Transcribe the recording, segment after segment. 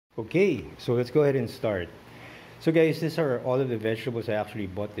Okay, so let's go ahead and start. So guys, these are all of the vegetables I actually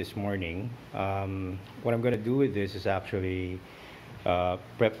bought this morning. What I'm gonna do with this is actually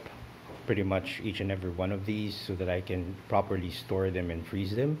prep pretty much each and every one of these so that I can properly store them and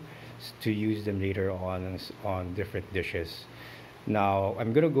freeze them to use them later on different dishes. Now,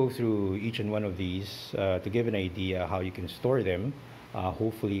 I'm gonna go through each and one of these to give an idea how you can store them.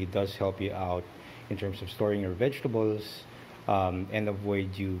 Hopefully, it does help you out in terms of storing your vegetables and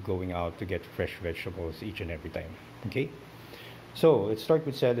avoid you going out to get fresh vegetables each and every time. Okay, so let's start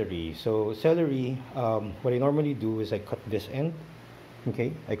with celery. So celery, what I normally do is I cut this end.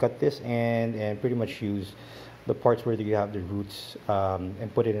 Okay, I cut this end and pretty much use the parts where you have the roots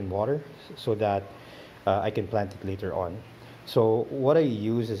and put it in water so that I can plant it later on. So what I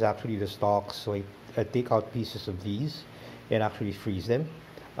use is actually the stalks. So I take out pieces of these and actually freeze them.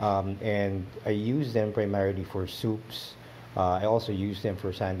 And I use them primarily for soups. I also use them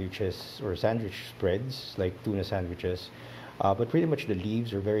for sandwiches or sandwich spreads like tuna sandwiches. But pretty much the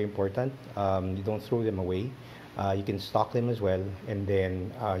leaves are very important. You don't throw them away. You can stock them as well, and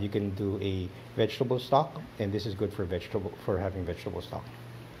then you can do a vegetable stock, and this is good for having vegetable stock.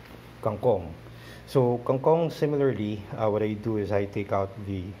 Kangkong. So kangkong, similarly, what I do is I take out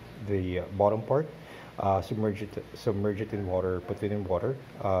the bottom part, submerge it in water, put it in water,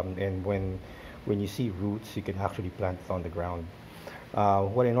 and when you see roots, you can actually plant it on the ground.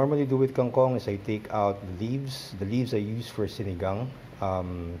 What I normally do with kangkong is I take out the leaves. The leaves I use for sinigang,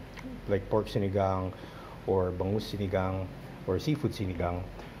 like pork sinigang, or bangus sinigang, or seafood sinigang.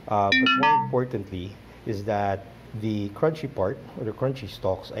 But more importantly, is that the crunchy part or the crunchy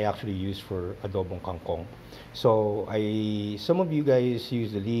stalks I actually use for adobong kangkong. So some of you guys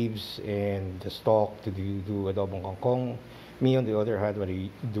use the leaves and the stalk to do adobong kangkong. Me, on the other hand, what I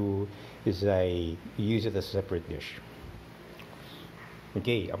do is I use it as a separate dish.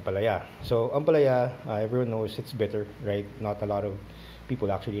 Okay, ampalaya. So ampalaya, everyone knows it's bitter, right? Not a lot of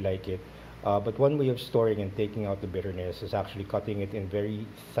people actually like it. But one way of storing and taking out the bitterness is actually cutting it in very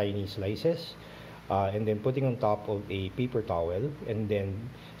tiny slices and then putting on top of a paper towel and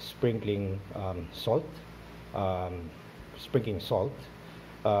then sprinkling salt, so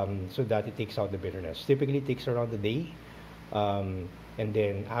that it takes out the bitterness. Typically, it takes around a day. And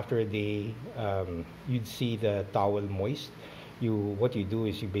then after a day, you'd see the towel moist. What you do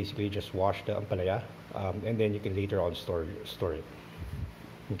is you basically just wash the ampalaya, and then you can later on store it.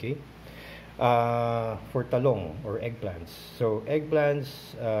 Okay. For talong or eggplants. So eggplants,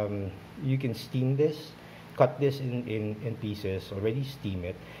 you can steam this, cut this in pieces, already steam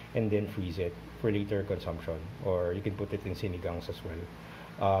it, and then freeze it for later consumption. Or you can put it in sinigangs as well.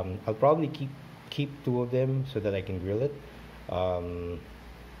 I'll probably keep two of them so that I can grill it.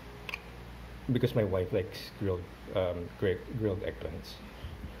 Because my wife likes grilled eggplants.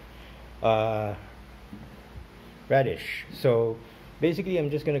 Radish. So basically, I'm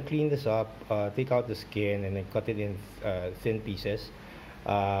just gonna clean this up, take out the skin, and then cut it in thin pieces.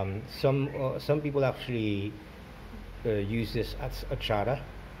 Some people actually use this as achara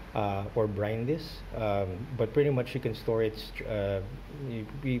or brine this, but pretty much you can store it.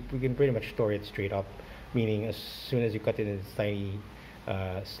 We can pretty much store it straight up, meaning as soon as you cut it in tiny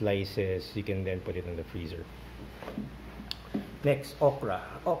slices, you can then put it in the freezer. Next, okra.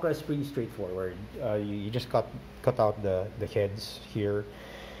 Okra is pretty straightforward. You just cut out the heads here,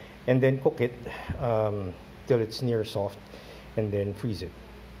 and then cook it till it's near soft, and then freeze it.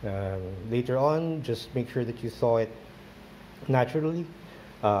 Later on, just make sure that you thaw it naturally,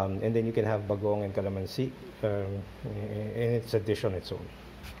 and then you can have bagong and calamansi, and it's a dish on its own.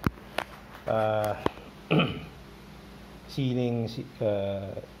 Uh, Siling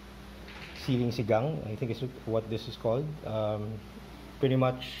sigang, I think is what this is called. Pretty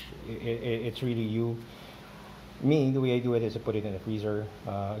much, it's really you. Me, the way I do it is I put it in the freezer.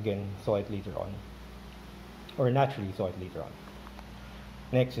 Again, thaw it later on, or naturally thaw it later on.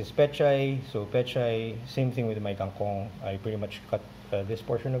 Next is pechay. So pechay, same thing with my kangkong. I pretty much cut this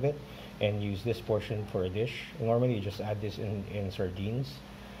portion of it and use this portion for a dish. Normally, you just add this in sardines.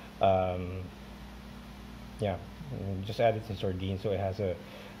 Yeah, just add it in sardines so it has a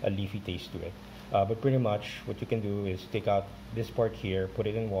leafy taste to it. But pretty much what you can do is take out this part here, put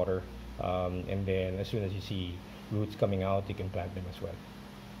it in water, and then as soon as you see roots coming out, you can plant them as well.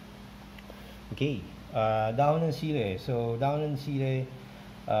 Okay, daon ng sile. So daon ng sile,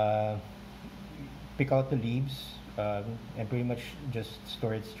 pick out the leaves and pretty much just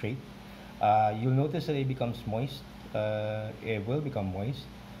store it straight. You'll notice that it becomes moist. It will become moist.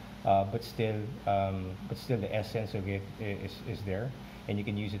 But still the essence of it is there, and you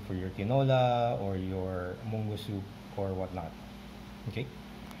can use it for your tinola or your mungo soup or whatnot. Okay.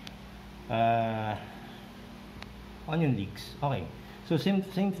 Uh, onion leeks. Okay. So same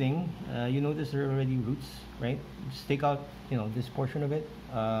thing. You notice there are already roots, right? Just take out, this portion of it.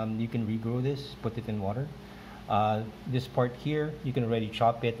 You can regrow this, put it in water. This part here, you can already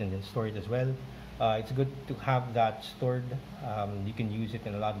chop it and then store it as well. It's good to have that stored. You can use it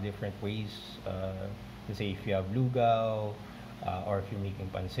in a lot of different ways. Let's say if you have lugaw, or if you're making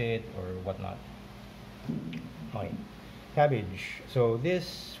pancit or whatnot. Okay. Cabbage. So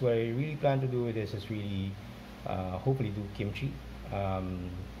this, what I really plan to do with this is really, hopefully do kimchi, and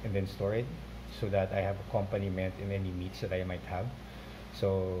then store it so that I have accompaniment in any meats that I might have.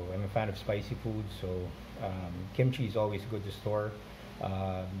 So I'm a fan of spicy food, so kimchi is always good to store.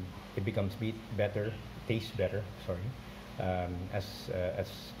 Um, it becomes better, tastes better, sorry, as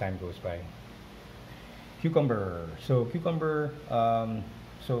time goes by. Cucumber. So cucumber,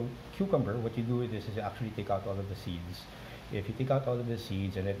 what you do with this is you actually take out all of the seeds. If you take out all of the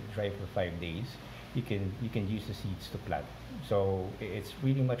seeds and let it dry for 5 days, you can use the seeds to plant. So it's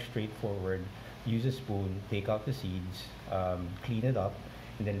really much straightforward. Use a spoon, take out the seeds, clean it up,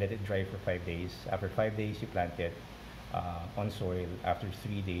 and then let it dry for 5 days. After 5 days, you plant it on soil. After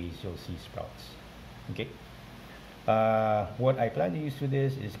 3 days, you'll see sprouts. Okay. What I plan to use for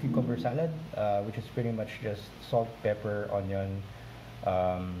this is cucumber salad, which is pretty much just salt, pepper, onion.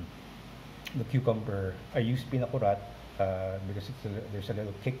 Um, the cucumber, I use pinakurat because there's a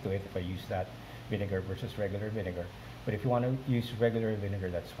little kick to it if I use that vinegar versus regular vinegar. But if you want to use regular vinegar,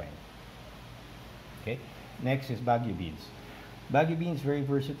 that's fine. Okay. Next is bagu beans. Bagu beans very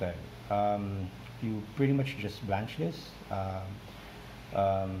versatile. You pretty much just blanch this.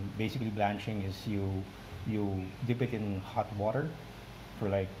 Basically, blanching is you dip it in hot water for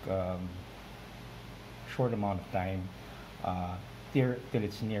like short amount of time, till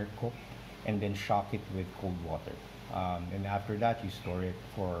it's near cooked, and then shock it with cold water. And after that, you store it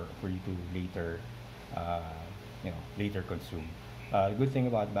for you to later, uh, later consume. The good thing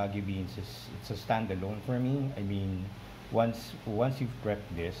about bagu beans is it's a standalone for me. I mean, once you've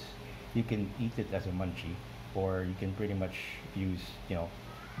prepped this, you can eat it as a munchie, or you can pretty much use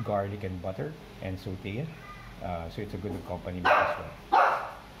garlic and butter and saute it. So it's a good accompaniment as well.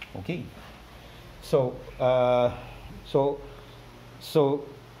 Okay. So so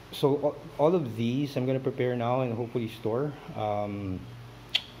so all of these I'm gonna prepare now and hopefully store,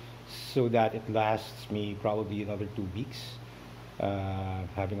 so that it lasts me probably another 2 weeks.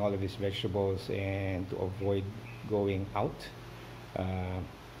 Having all of these vegetables and to avoid going out. Uh,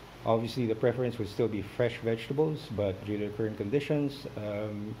 Obviously, the preference would still be fresh vegetables, but due to the current conditions,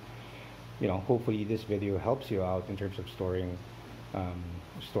 hopefully this video helps you out in terms of um,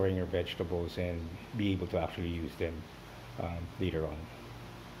 storing your vegetables and be able to actually use them later on.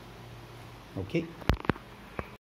 Okay.